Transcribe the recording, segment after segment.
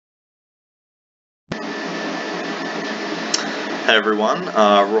Hey everyone,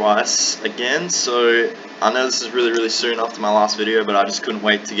 Rice again. So I know this is really soon after my last video, but I just couldn't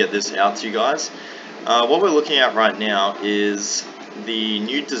wait to get this out to you guys. What we're looking at right now is the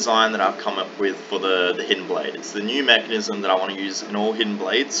new design that I've come up with for the hidden blade. It's the new mechanism that I want to use in all hidden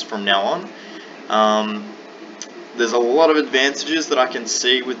blades from now on. There's a lot of advantages that I can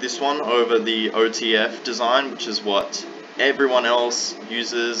see with this one over the OTF design, which is what everyone else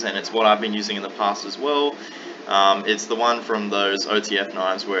uses, and it's what I've been using in the past as well. It's the one from those OTF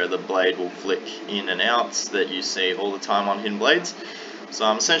knives where the blade will flick in and out that you see all the time on hidden blades. So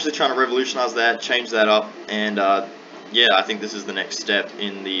I'm essentially trying to revolutionize that, change that up, and yeah, I think this is the next step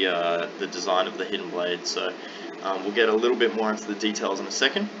in the design of the hidden blade. So we'll get a little bit more into the details in a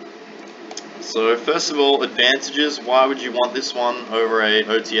second. So first of all, advantages. Why would you want this one over a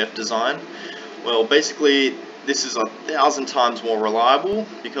OTF design? Well, basically this is 1,000 times more reliable,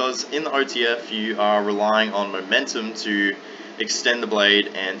 because in the OTF you are relying on momentum to extend the blade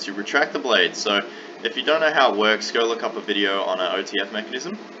and to retract the blade. So if you don't know how it works, go look up a video on an OTF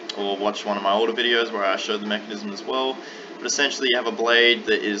mechanism, or watch one of my older videos where I showed the mechanism as well. But essentially you have a blade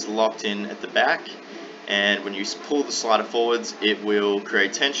that is locked in at the back, and when you pull the slider forwards it will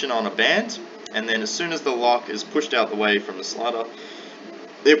create tension on a band, and then as soon as the lock is pushed out the way from the slider,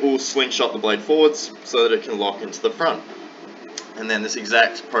 it will slingshot the blade forwards so that it can lock into the front. And then this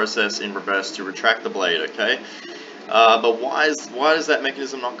exact process in reverse to retract the blade, okay? But why is that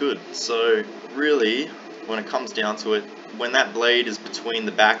mechanism not good? So really, when it comes down to it, when that blade is between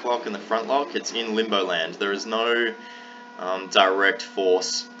the back lock and the front lock, it's in limbo land. There is no direct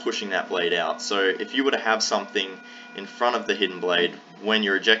force pushing that blade out. So if you were to have something in front of the hidden blade, when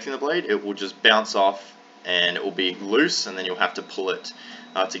you're ejecting the blade, it will just bounce off and it will be loose, and then you'll have to pull it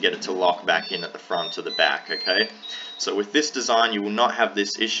to get it to lock back in at the front or the back, okay? So with this design you will not have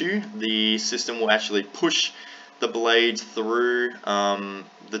this issue. The system will actually push the blade through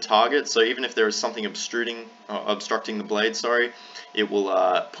the target, so even if there is something obstructing the blade, it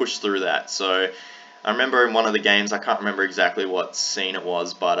will push through that. So I remember in one of the games, I can't remember exactly what scene it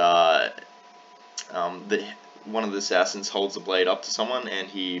was, but one of the assassins holds the blade up to someone and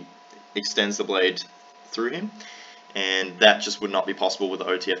he extends the blade through him, and that just would not be possible with the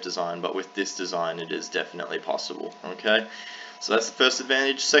OTF design, but with this design it is definitely possible, okay? So that's the first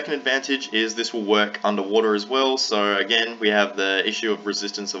advantage. Second advantage is this will work underwater as well. So again, we have the issue of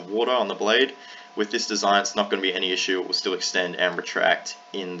resistance of water on the blade. With this design it's not going to be any issue. It will still extend and retract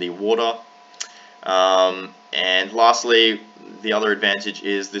in the water. And lastly, the other advantage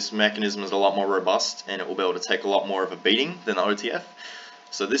is this mechanism is a lot more robust, and it will be able to take a lot more of a beating than the OTF.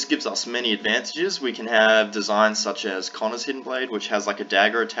 So this gives us many advantages. We can have designs such as Connor's hidden blade, which has like a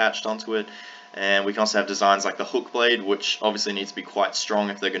dagger attached onto it, and we can also have designs like the hook blade, which obviously needs to be quite strong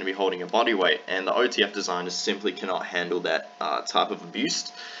if they're going to be holding a body weight, and the OTF designers simply cannot handle that type of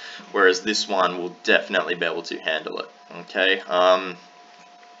abuse, whereas this one will definitely be able to handle it, okay?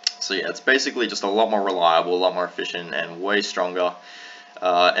 So yeah, it's basically just a lot more reliable, a lot more efficient, and way stronger.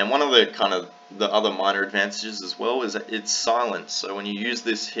 And one of the other minor advantages as well is that it's silent. So when you use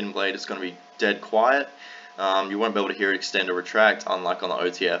this hidden blade, it's going to be dead quiet. You won't be able to hear it extend or retract, unlike on the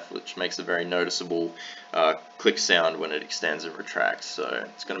OTF, which makes a very noticeable click sound when it extends and retracts. So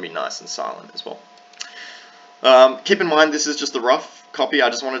it's going to be nice and silent as well. Keep in mind, this is just a rough copy. I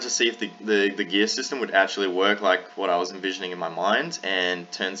just wanted to see if the gear system would actually work like what I was envisioning in my mind,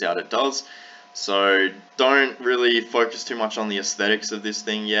 and turns out it does. So don't really focus too much on the aesthetics of this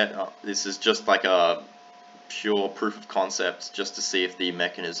thing yet. This is just like a pure proof of concept, just to see if the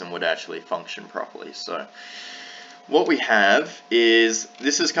mechanism would actually function properly. So what we have is,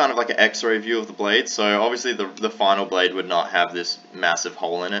 this is kind of like an x-ray view of the blade. So obviously the final blade would not have this massive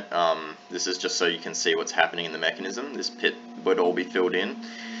hole in it. This is just so you can see what's happening in the mechanism. This pit would all be filled in.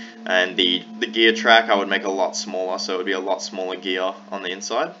 And the gear track I would make a lot smaller, so it would be a lot smaller gear on the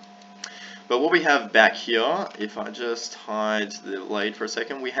inside. But what we have back here, if I just hide the blade for a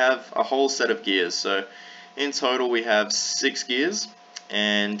second, we have a whole set of gears. So in total we have 6 gears,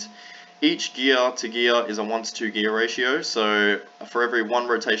 and each gear to gear is a 1:2 gear ratio. So for every 1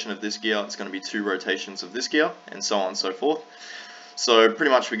 rotation of this gear, it's going to be 2 rotations of this gear, and so on and so forth. So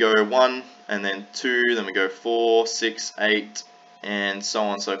pretty much we go 1, and then 2, then we go 4, 6, 8, and so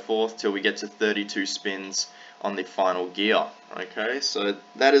on and so forth till we get to 32 spins on the final gear. Okay, so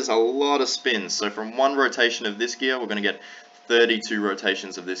that is a lot of spins. So from 1 rotation of this gear, we're going to get 32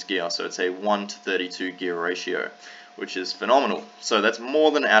 rotations of this gear. So it's a 1:32 gear ratio, which is phenomenal. So that's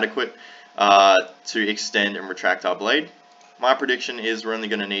more than adequate to extend and retract our blade. My prediction is we're only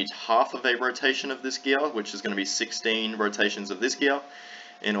going to need half of a rotation of this gear, which is going to be 16 rotations of this gear,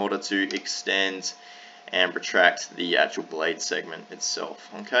 in order to extend and retract the actual blade segment itself.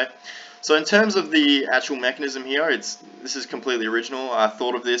 Okay, so in terms of the actual mechanism here, this is completely original. I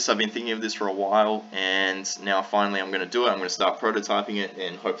thought of this, I've been thinking of this for a while, and now finally I'm going to do it. I'm going to start prototyping it,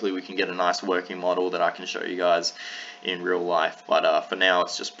 and hopefully we can get a nice working model that I can show you guys in real life. But for now,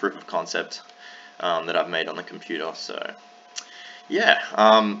 it's just proof of concept that I've made on the computer. So yeah,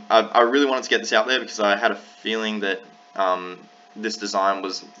 I really wanted to get this out there because I had a feeling that this design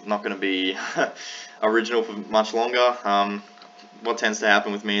was not going to be original for much longer. What tends to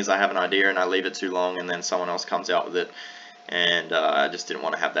happen with me is I have an idea and I leave it too long, and then someone else comes out with it, and I just didn't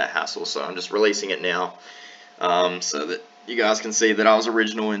want to have that hassle, so I'm just releasing it now so that you guys can see that I was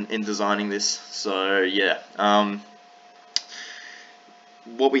original in designing this. So yeah,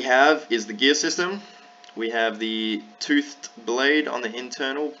 what we have is the gear system. We have the toothed blade on the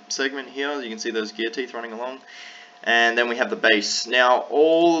internal segment here. You can see those gear teeth running along. And then we have the base. Now,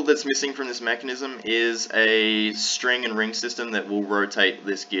 all that's missing from this mechanism is a string and ring system that will rotate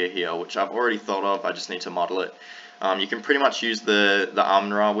this gear here, which I've already thought of. I just need to model it. You can pretty much use the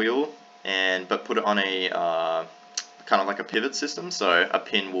Amra wheel, but put it on a kind of like a pivot system, so a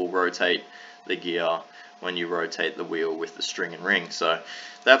pin will rotate the gear when you rotate the wheel with the string and ring. So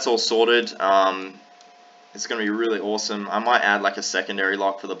that's all sorted. It's going to be really awesome. I might add like a secondary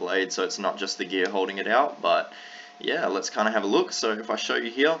lock for the blade so it's not just the gear holding it out, but yeah, let's kind of have a look. So if I show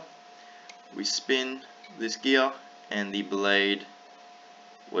you here, we spin this gear and the blade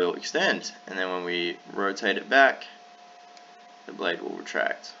will extend, and then when we rotate it back, the blade will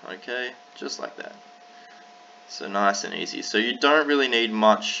retract. Okay, just like that. So nice and easy. So you don't really need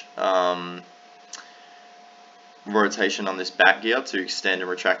much rotation on this back gear to extend and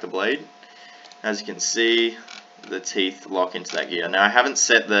retract the blade. As you can see, the teeth lock into that gear. Now I haven't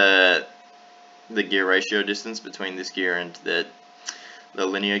set the gear ratio distance between this gear and the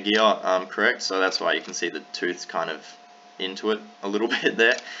linear gear correct, so that's why you can see the tooth's kind of into it a little bit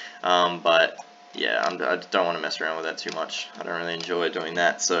there. But yeah, I don't want to mess around with that too much. I don't really enjoy doing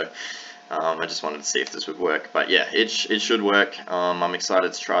that, so I just wanted to see if this would work. But yeah, it should work. I'm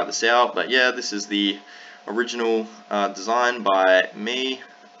excited to try this out. But yeah, this is the original design by me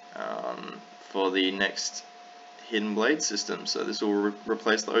for the next hidden blade system. So this will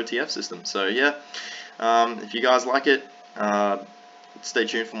replace the OTF system. So yeah, if you guys like it, stay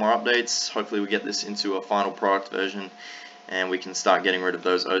tuned for more updates. Hopefully we get this into a final product version and we can start getting rid of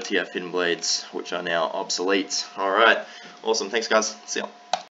those OTF hidden blades, which are now obsolete. Alright, awesome. Thanks guys. See ya.